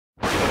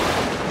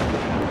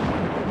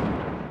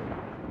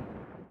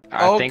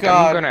I Oh think I'm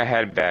God. gonna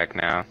head back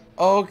now.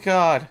 Oh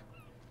God.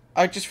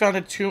 I just found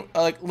a tomb,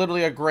 like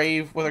literally a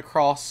grave with a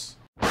cross.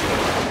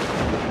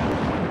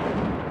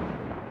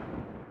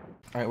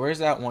 Alright, where's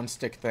that one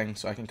stick thing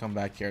so I can come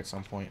back here at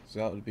some point? So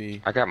that would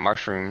be I got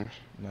mushrooms.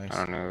 I nice.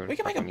 don't know what the We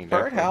can make fuck I a need that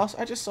for. birdhouse.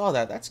 I just saw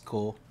that. That's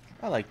cool.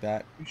 I like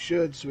that. We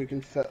should, so we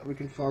can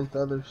farm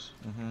feathers.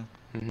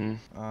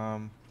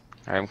 Um,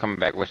 I'm coming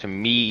back with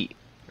some meat,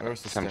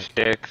 where's the some stick?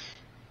 sticks.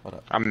 Hold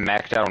up. I'm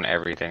maxed out on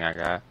everything I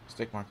got.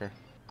 Stick marker.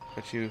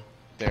 Put you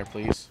there,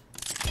 please.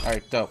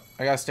 Alright, dope.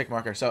 I got a stick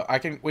marker. So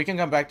we can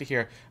come back to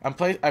here. I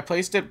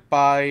placed it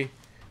by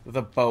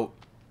the boat.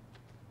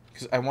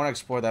 Because I want to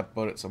explore that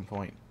boat at some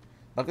point.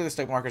 Luckily the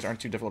stick markers aren't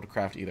too difficult to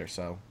craft either,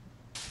 so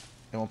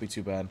it won't be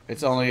too bad.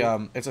 It's only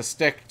it's a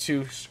stick,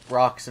 2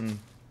 rocks, and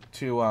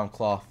 2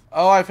 cloth.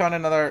 Oh, I found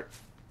another.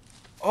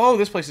 Oh,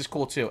 this place is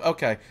cool too.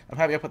 Okay, I'm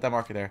happy I put that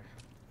marker there.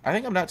 I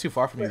think I'm not too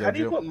far from you Wait, though, how do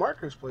you Drew. put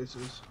markers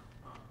places?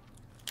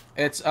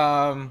 It's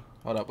hold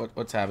up,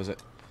 what tab is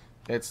it?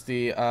 It's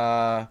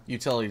the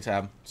utility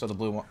tab. So the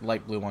blue one,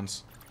 light blue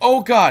ones. Oh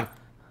God!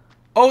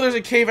 Oh, there's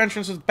a cave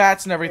entrance with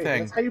bats and Wait, everything.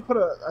 that's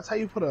how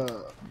you put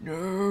a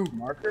No.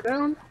 marker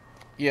down?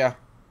 Yeah,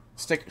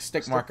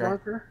 stick marker.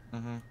 Marker?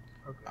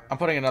 Okay. I'm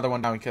putting another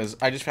one down because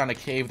I just found a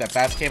cave that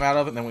bats came out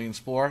of, and then we can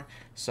explore.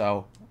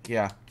 So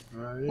yeah,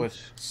 Right.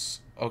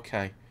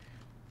 Okay.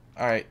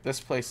 All right, this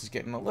place is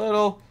getting a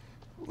little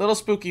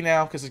spooky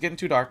now because it's getting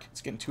too dark.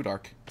 It's getting too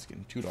dark. It's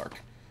getting too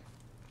dark.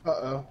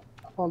 Uh-oh.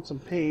 I found some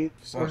paint.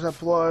 So- Where's that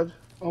blood?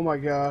 Oh my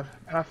god.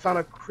 And I found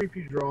a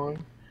creepy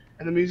drawing.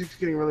 And the music's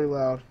getting really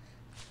loud.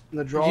 And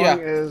the drawing Yeah,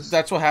 is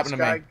that's what happened this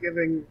to guy me.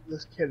 giving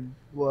this kid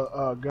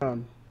a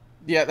gun.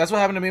 Yeah, that's what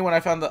happened to me when I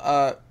found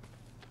the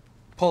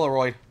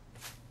Polaroid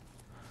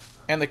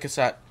and the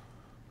cassette.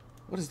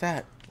 What is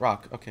that?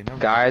 Rock. Okay, never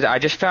mind. Guys, I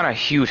just found a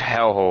huge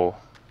hellhole.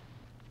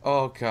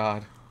 Oh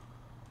God.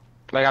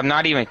 Like, I'm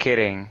not even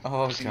kidding.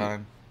 Oh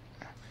God.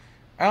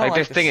 I don't Like, like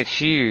this thing is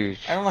huge.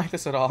 I don't like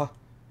this at all.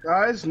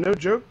 Guys, no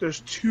joke, there's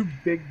 2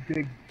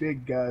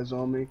 big guys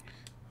on me.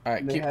 All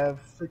right, And they have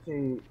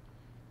freaking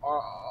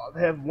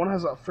one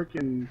has a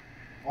freaking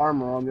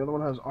armor on, the other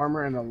one has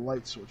armor and a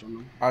light switch on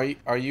them.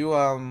 Are you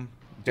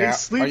They down?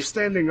 sleep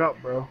standing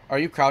up, bro. Are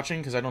you crouching?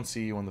 Because I don't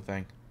see you on the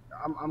thing.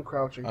 I'm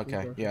crouching. Okay,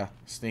 I'm yeah,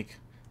 sneak.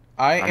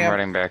 I'm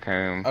running back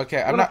home. Okay,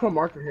 I'm I'm gonna not. put a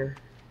marker here.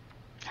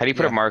 How do you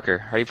put a marker?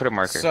 How do you put a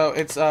marker? So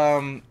it's in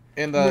Oh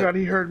my the god,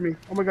 he heard me.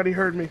 Oh my god, he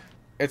heard me.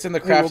 it's in the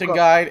Hey, woke crafting up.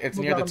 guide. It's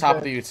Woke near up, the I'm top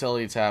of dead. the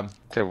utility tab.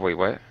 Wait,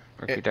 what?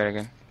 Repeat that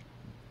again.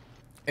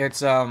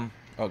 It's oh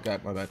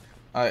God, my bad.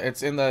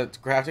 It's in the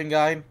crafting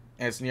guide.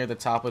 And it's near the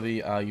top of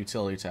the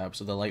utility tab,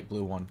 so the light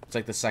blue one. It's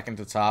like the second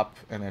to top,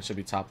 and it should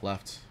be top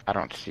left. I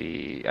don't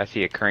see. I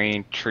see a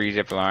crane, tree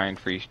zip line,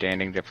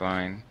 freestanding zip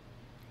line.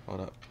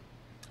 Hold up.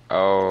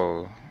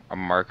 Oh, a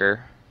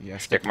marker. Yeah,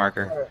 Stick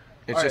marker. Alright,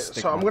 It's alright, just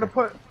stick so I'm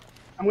marker.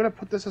 gonna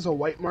put this as a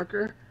white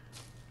marker.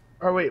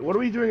 Or wait, what are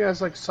we doing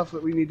as like stuff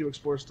that we need to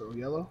explore still?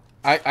 Yellow?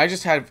 I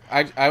just had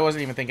I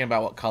wasn't even thinking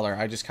about what color.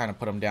 I just kind of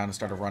put them down and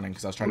started running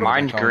because I was trying to.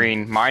 Mine's get back home.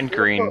 green. Mine's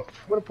green. I'm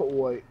gonna put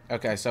white.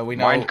 Okay, so we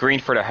know Mine's green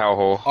for the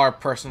hellhole. our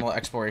personal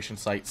exploration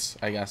sites,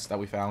 I guess, that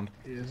we found.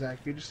 Yeah, Zach,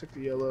 you just stick the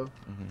yellow,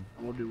 and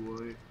we'll do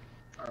white.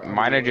 Alright, I'll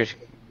Mine do are white. just.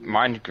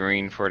 Mine's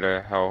green for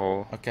the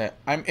hellhole. Okay,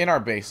 I'm in our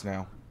base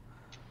now.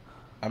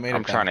 I made it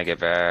I'm back. trying to get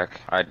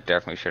back. I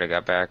definitely should have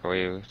got back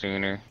way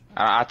sooner.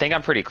 I think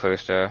I'm pretty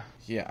close though.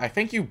 Yeah, I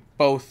think you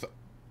both.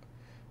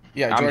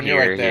 Yeah, I'm Jordan, you're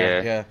right here,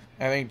 there. yeah.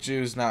 I think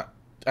Drew's not.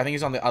 I think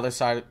he's on the other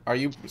side. Are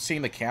you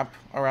seeing the camp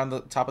around the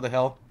top of the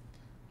hill?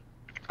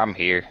 I'm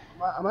here.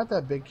 I'm at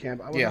that big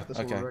camp. I was Yeah. at this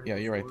one Okay. already Yeah,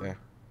 you're right before. there.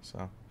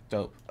 So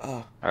dope.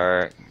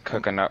 Alright,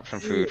 cooking up some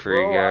food for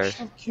Bro, you I guys.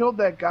 should've killed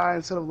that guy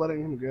instead of letting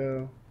him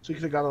go. So he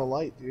could have got a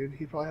light, dude.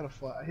 He probably had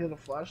he had a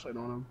flashlight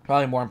on him.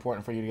 Probably more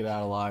important for you to get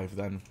out alive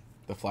than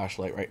the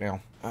flashlight right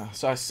now.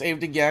 So I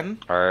saved again.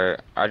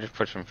 Alright, I just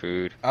put some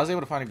food. I was able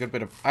to find a good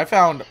bit of. I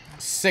found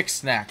 6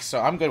 snacks, so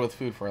I'm good with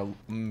food for a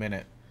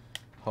minute.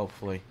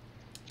 Hopefully.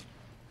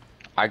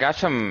 I got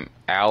some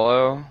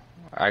aloe.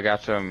 I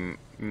got some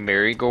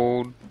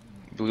marigold,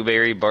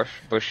 blueberry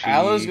bushy.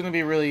 Aloe's gonna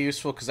be really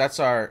useful because that's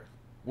our.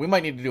 We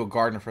might need to do a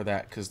garden for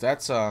that because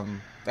that's our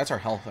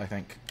health, I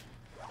think.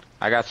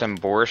 I got some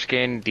boar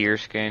skin, deer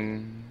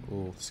skin.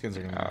 Ooh, the skins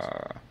are gonna be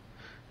nice.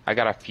 I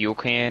got a fuel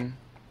can.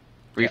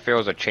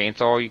 Refills a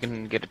chainsaw. You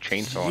can get a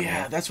chainsaw. in Yeah,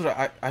 here. that's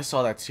what I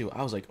saw that too.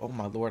 I was like, oh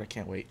my lord, I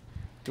can't wait.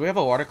 Do we have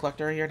a water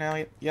collector here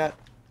now yet?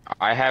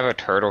 I have a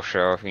turtle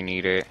shell if you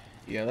need it.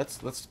 Yeah,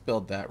 let's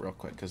build that real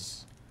quick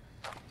because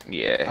I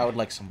Yeah, would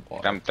like some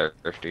water. I'm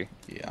thirsty.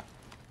 Yeah.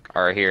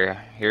 All right,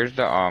 here's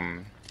the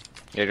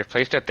Yeah, just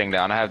place that thing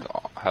down. I have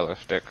hella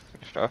sticks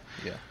and stuff.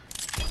 Yeah.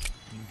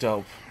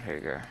 Dope. Here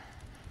you go.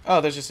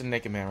 Oh, there's just a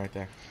naked man right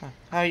there. Huh.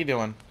 How you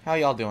doing? How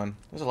y'all doing?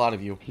 There's a lot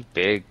of you. He's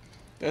big.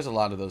 There's a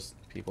lot of those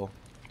people.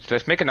 So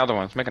let's make another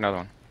one. Let's make another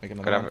one. Make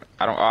Could another one.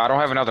 I don't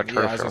have another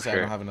turtle Yeah, I was shell gonna say I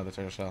here. don't have another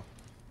turtle shell.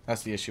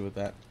 That's the issue with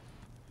that.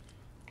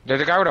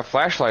 There's a guy with a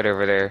flashlight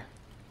over there.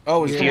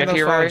 Oh, is Yeah. he one of those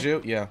TNT followed right?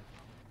 you? Yeah.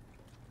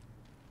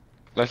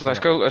 Let's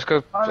go Oh,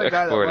 the guy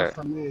that explore left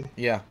that. from me.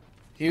 Yeah.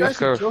 He You was, guys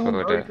could kill him,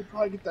 with bro. You it. could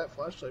probably get that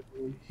flashlight for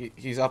him.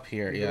 he's up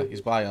here. Yeah,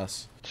 he's by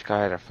us. This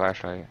guy had a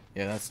flashlight.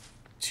 Yeah, that's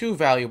too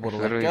valuable It's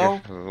to let literally go.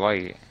 just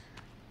light.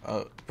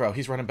 Bro,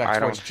 he's running back I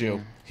towards don't Jew.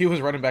 see- He was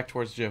running back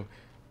towards Jew.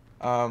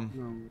 No,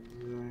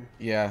 really.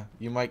 Yeah,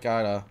 you might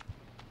gotta.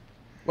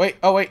 Wait,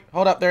 oh wait,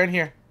 hold up, they're in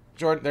here.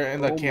 Jordan, they're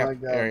in the Oh my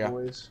camp God, area.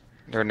 boys.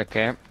 They're in the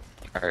camp.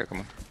 All right,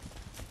 come on.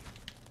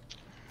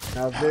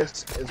 Now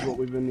this is what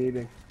we've been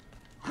needing.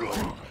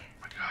 Oh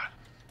my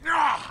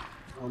God.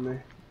 Oh me.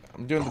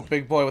 I'm doing the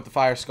big boy with the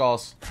fire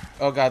skulls.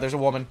 Oh god, there's a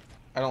woman.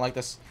 I don't like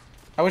this.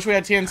 I wish we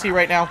had TNT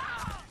right now.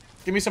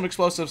 Give me some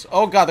explosives.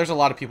 Oh god, there's a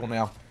lot of people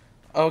now.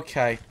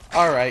 Okay,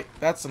 alright,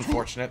 that's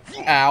unfortunate.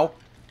 Ow.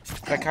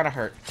 That kind of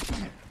hurt.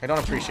 I don't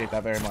appreciate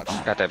that very much.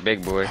 Got that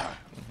big boy.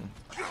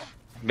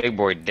 Big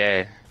boy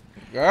dead.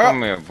 Girl,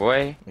 Come here,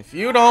 boy. if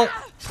you don't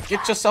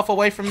get yourself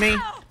away from me,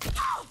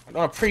 I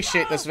don't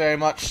appreciate this very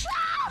much.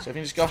 So if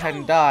you just go ahead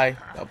and die,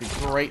 that'll be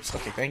great.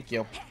 Okay, thank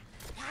you.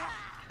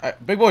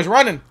 Alright, big boy's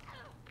running.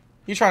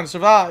 You trying to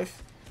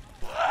survive.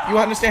 You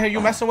understand who you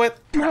messing with?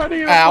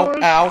 Ow,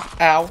 ow,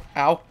 ow,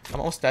 ow. I'm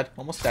almost dead,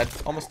 almost dead,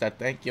 almost dead.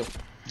 Thank you.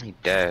 He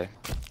dead.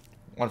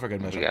 One for good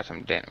We measure. got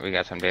some we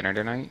got some dinner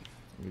tonight.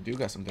 We do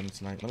got some dinner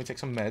tonight. Let me take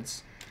some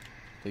meds.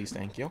 Please,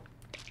 thank you.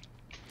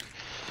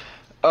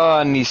 Oh,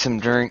 I need some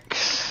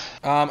drinks.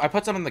 I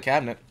put some in the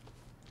cabinet.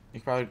 You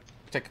could probably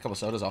take a couple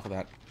sodas off of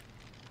that.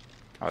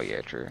 Oh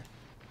yeah, true.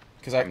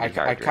 Because I I'm kind of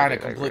dehydrated,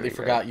 like, completely really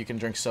forgot bad. you can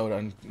drink soda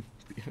and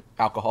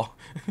alcohol.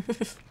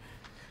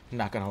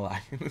 Not gonna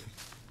lie.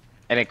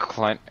 And it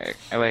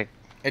like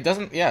It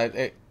doesn't, yeah,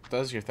 it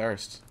does your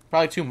thirst.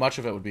 Probably too much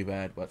of it would be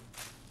bad, but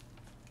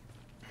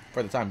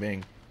for the time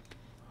being.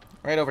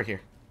 Right over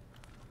here.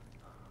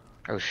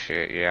 oh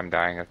shit, yeah, I'm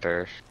dying of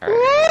thirst. Alright,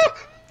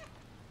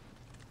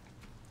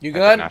 You that did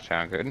good? not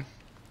sound good.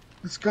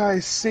 This guy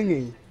is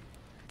singing.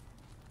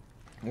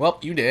 Well,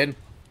 you did.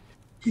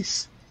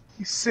 He's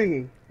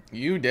singing.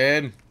 You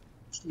did.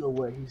 There's no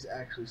way he's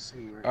actually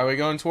singing right Are we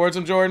going towards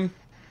him, Jordan?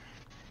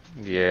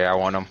 Yeah, I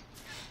want him.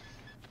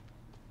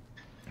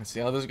 Let's see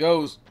how this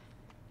goes.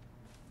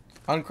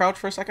 Uncrouch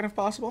for a second if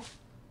possible.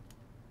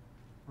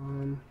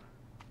 now.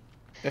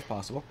 If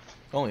possible.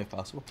 Only if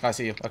possible. I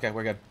see you. Okay,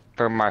 we're good.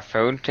 Bro, my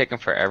phone taking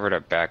forever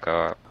to back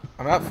up.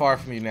 I'm not far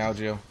from you now,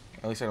 Jew.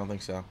 At least I don't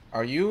think so.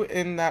 Are you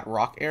in that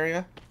rock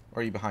area?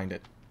 Or are you behind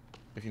it?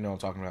 If you know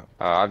what I'm talking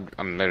about.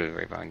 I'm literally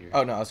right behind you.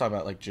 Oh, no, I was talking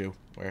about, like, Jew.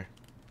 Where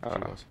Oh.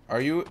 Jew was.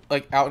 Are you,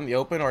 like, out in the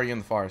open or are you in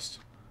the forest?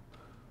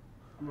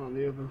 I'm on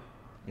the open.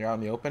 You're out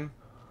in the open?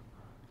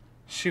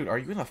 Shoot, are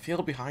you in the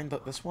field behind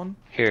this one?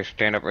 Here,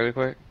 stand up really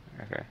quick.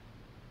 Okay.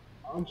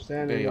 I'm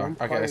standing. There you are. I'm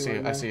Okay, I fighting see you.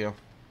 right I now. see you.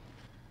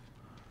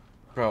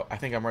 Bro, I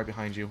think I'm right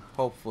behind you.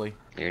 Hopefully.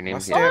 Your name My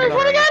is stamina.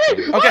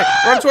 Okay. Okay,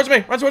 run towards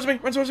me! Run towards me!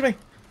 Run towards me!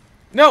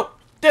 No!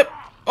 Dip!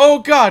 Oh,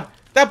 God!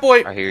 That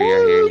boy! I hear you, I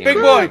hear you. Big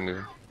I'm boy.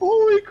 moving.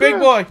 Holy crap! Big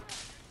boy!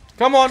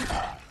 Come on!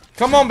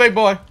 Come on, big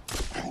boy!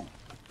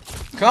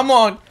 Come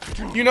on!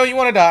 You know you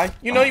want to die.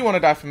 You know you want to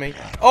die for me.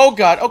 Oh,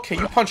 God. Okay,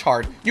 you punch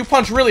hard. You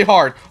punch really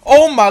hard.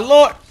 Oh, my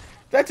Lord!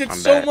 That did I'm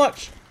so back.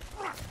 much.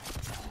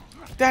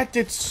 That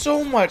did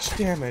so much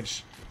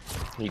damage.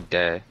 He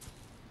dead.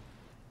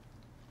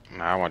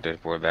 Nah, I want this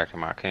boy back to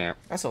my camp.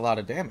 That's a lot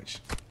of damage.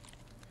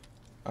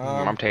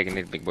 I'm taking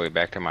this big boy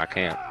back to my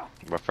camp.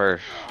 But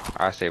first,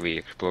 I say we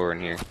explore in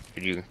here.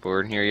 Did you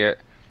explore in here yet?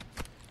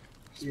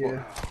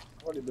 Yeah.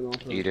 I've already been on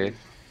for You did?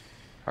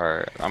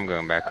 Alright, I'm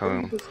going back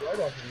home. This light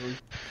off of him.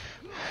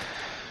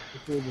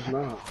 This fool does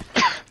not.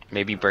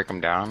 Maybe break them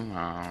down.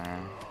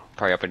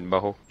 Probably up in the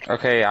butthole.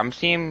 Okay, I'm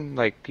seeing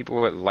like people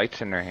with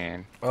lights in their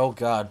hand. Oh,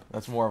 God.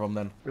 That's more of them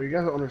then. But you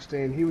guys don't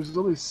understand. He was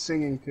literally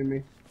singing to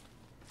me.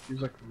 He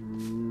was like,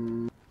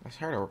 I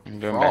heard a I'm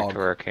going back to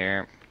frog. our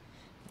camp.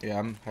 Yeah,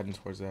 I'm heading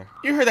towards there.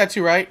 You heard that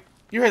too, right?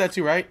 You heard that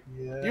too, right?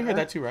 yeah. You heard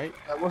that too, right?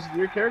 That wasn't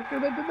your character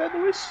that did that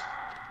noise?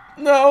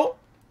 No.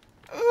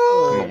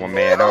 Come on,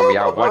 man. Oh,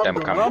 yeah, I want them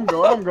I'm coming.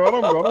 going, I'm going,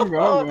 I'm going, I'm going,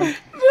 I'm going.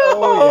 No.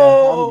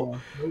 Oh,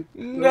 yeah, I'm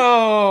going.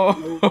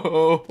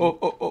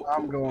 No.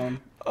 I'm going.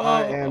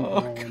 I am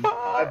Oh, going.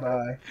 God.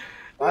 Bye-bye.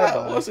 That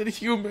Bye-bye. wasn't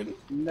human.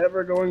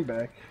 Never going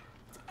back.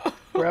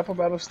 Crap, I'm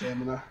out of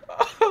stamina.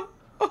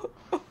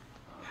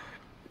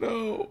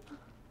 No.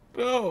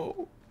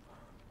 No.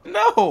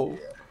 No.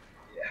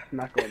 Yeah,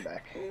 not going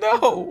back.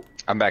 No.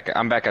 I'm back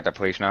at the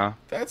place now.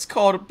 That's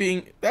called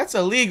being. That's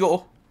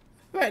illegal.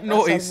 That That side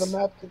of noise. the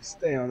map can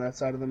stay on that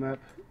side of the map.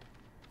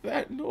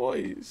 That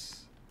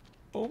noise.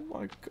 Oh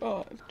my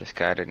God. This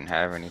guy didn't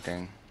have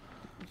anything.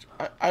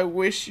 I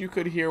wish you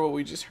could hear what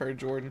we just heard,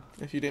 Jordan.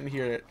 If you didn't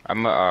hear it.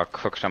 I'm gonna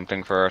cook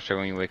something for us so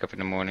when we wake up in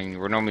the morning.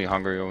 We're normally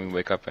hungry when we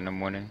wake up in the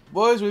morning.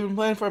 Boys, we've been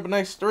playing for the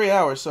next 3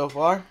 hours so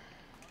far.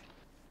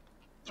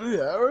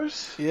 3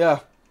 hours? Yeah, I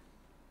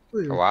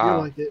don't even Wow. feel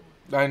like it.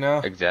 I know.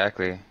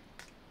 Exactly.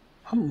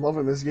 I'm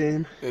loving this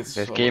game. It's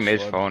This so game much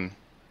is fun.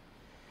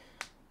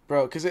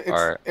 bro. Because it's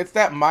Alright. it's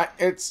that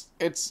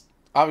it's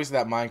obviously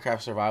that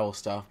Minecraft survival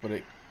stuff, but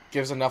it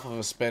gives enough of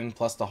a spin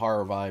plus the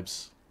horror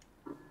vibes.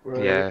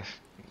 Right? Yes.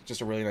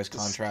 Just a really nice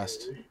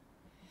contrast.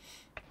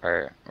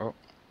 Alright. Oh,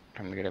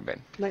 time to get to bed.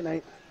 Night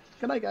night.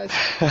 Good night, guys.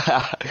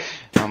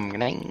 Good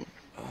night.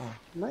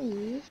 Night.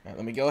 Alright,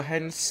 let me go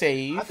ahead and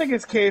save. I think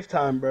it's cave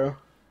time, bro. Is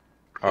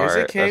Alright,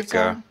 it cave let's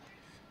go. time?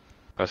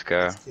 Let's go.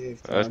 It's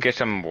cave Let's time. get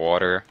some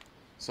water.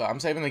 So I'm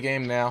saving the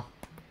game now.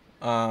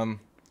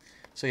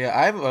 So yeah,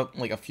 I have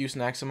like a few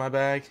snacks in my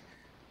bag,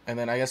 and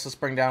then I guess let's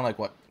bring down like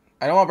what?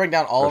 I don't want to bring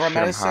down all of our Let's get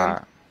 'em medicine,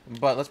 hot.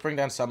 but let's bring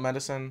down some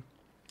medicine,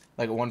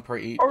 like one per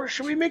each. Or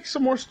should we make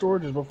some more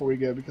storages before we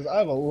go? Because I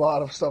have a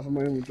lot of stuff in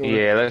my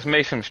inventory. Yeah, let's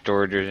make some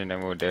storages and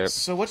then we'll dip.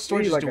 So what We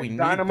need, storages like do we a need?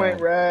 dynamite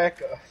though?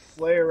 rack, a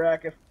flare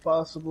rack if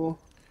possible.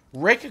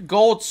 Rick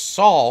Gold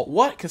Saul.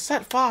 What?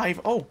 Cassette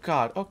 5? Oh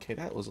god. Okay,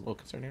 that was a little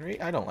concerning.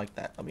 Right? I don't like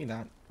that. Let me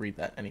not read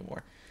that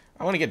anymore.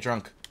 I want to get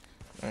drunk.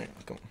 Alright,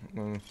 come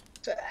on.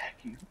 Zach,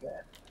 you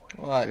bad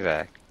boy. What?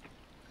 Zach.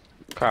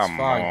 Come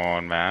fine.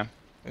 on, man.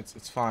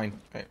 It's fine.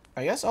 Right.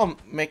 I guess I'll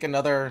make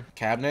another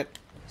cabinet.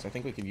 So I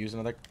think we could use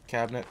another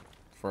cabinet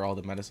for all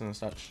the medicine and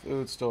such.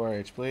 Food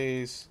storage,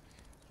 please.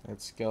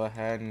 Let's go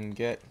ahead and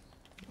get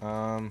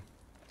weapon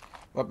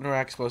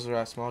rack, explosive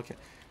rack, small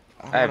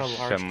I have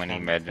so many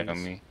meds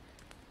on me.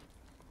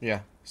 Yeah,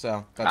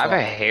 so that's I have what-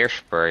 a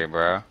hairspray,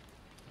 bro.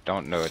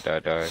 Don't know what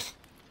that does.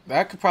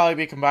 that could probably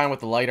be combined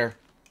with the lighter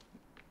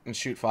and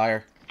shoot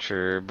fire.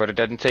 True, but it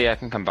doesn't say I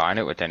can combine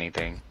it with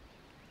anything.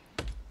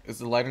 Is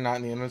the lighter not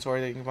in the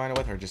inventory that you can combine it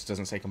with, or it just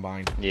doesn't say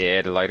combined?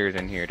 Yeah, the lighter's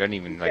in here. It doesn't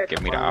even like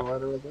give me the Can't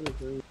option. combine a lighter with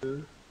anything,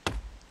 dude.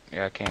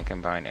 Yeah, I can't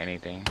combine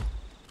anything.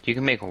 You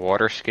can make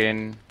water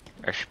skin,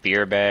 a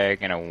spear bag,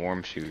 and a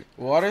warm suit.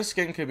 Water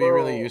skin could be Bro,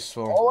 really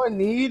useful. All I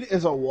need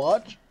is a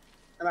watch,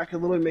 and I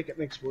can literally make it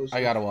an explosive.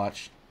 I gotta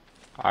watch.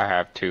 I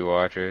have 2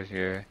 watches,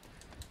 yeah.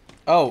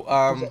 Oh,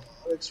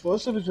 An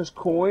explosive is just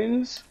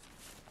coins,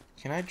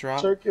 can I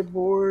drop? circuit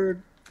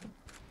board,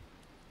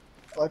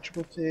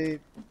 electrical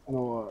tape, and a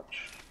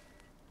watch.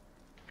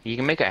 You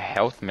can make a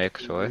health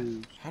mix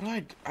with. How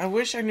do I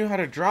wish I knew how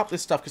to drop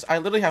this stuff, because I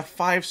literally have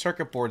 5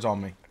 circuit boards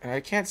on me. And I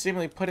can't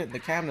seemingly put it in the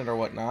cabinet or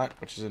whatnot,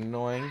 which is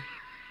annoying.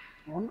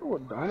 I wonder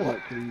what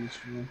dynamite could be used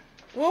for.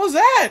 What was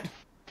that?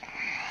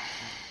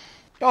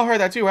 Y'all heard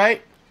that too,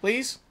 right?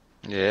 Please?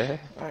 Yeah.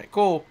 Alright,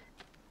 cool.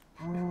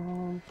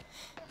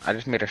 I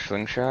just made a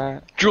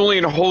slingshot.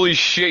 Julian, holy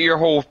shit, your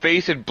whole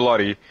face is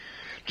bloody.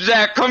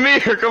 Zach, come here.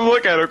 Come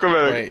look at him. Come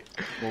at him. Wait.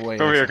 Well, wait.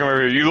 Come here. Come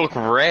over here. You look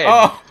red.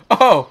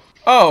 Oh,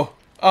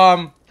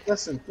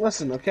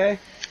 Listen, okay?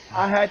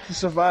 I had to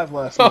survive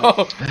last night.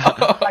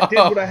 I did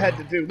what I had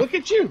to do. Look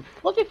at you.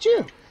 Look at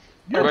you.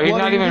 You're Bro, he's not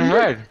bloody even and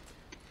red.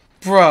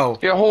 Bro.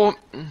 Your whole...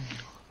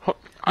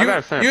 I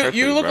gotta send a picture,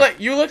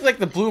 you look like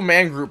the Blue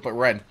Man Group, but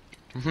red.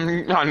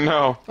 I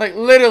know. Like,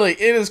 literally,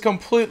 it is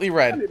completely I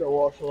red. need to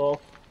wash it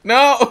off.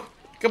 No!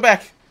 Go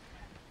back.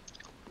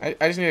 I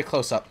just need a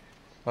close-up.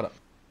 Hold up.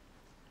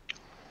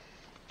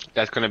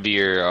 That's gonna be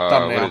your,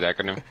 Thumbnail. what is that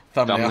gonna...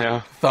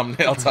 Thumbnail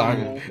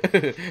time.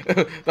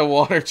 The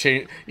water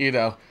change,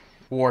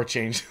 war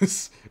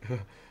changes.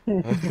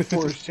 The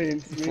force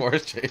changed me.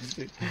 Force changes.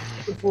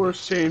 The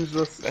force changed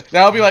us.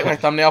 That'll be like my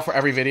thumbnail for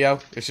every video.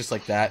 It's just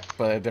like that,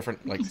 but a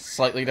different, like,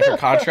 slightly different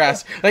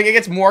contrast. Like, it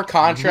gets more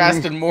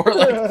contrast and more,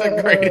 like,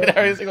 degraded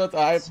every single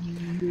time.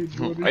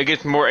 It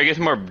gets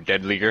more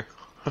deadlier.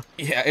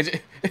 Yeah,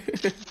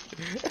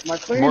 My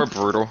clean. More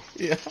brutal.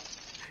 yeah.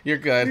 You're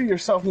You good.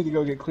 yourself need to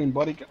go get clean,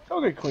 buddy.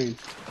 Go get clean.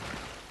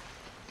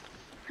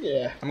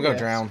 Yeah. I'm gonna yes.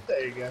 drown.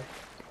 There you go.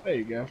 There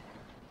you go.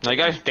 Now you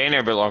gotta stay in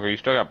there a bit longer. You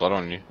still got blood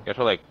on you. You have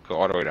to, like, go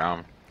all the way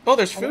down. Oh,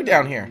 there's food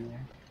down here.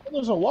 Oh,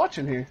 there's a watch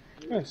in here.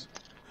 Nice.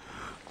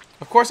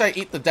 Of course I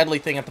eat the deadly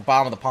thing at the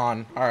bottom of the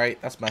pond. Alright,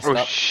 that's messed Oh,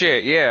 up.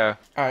 shit, yeah.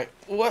 Alright,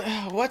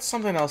 what's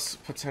something else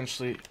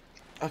potentially...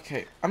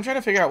 Okay, I'm trying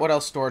to figure out what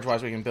else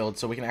storage-wise we can build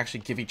so we can actually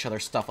give each other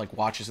stuff like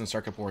watches and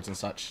circuit boards and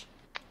such.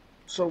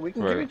 So we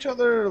can Right. give each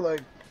other, like...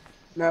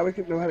 Now we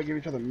can know how to give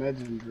each other meds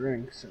and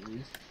drinks, at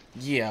least.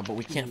 Yeah, but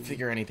we can't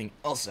figure anything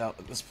else out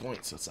at this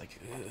point, so it's like...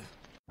 Ugh.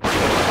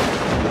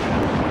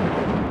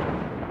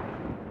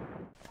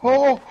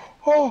 Oh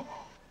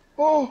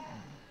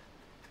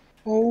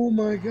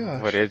my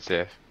gosh. What is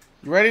this?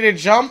 You ready to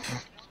jump?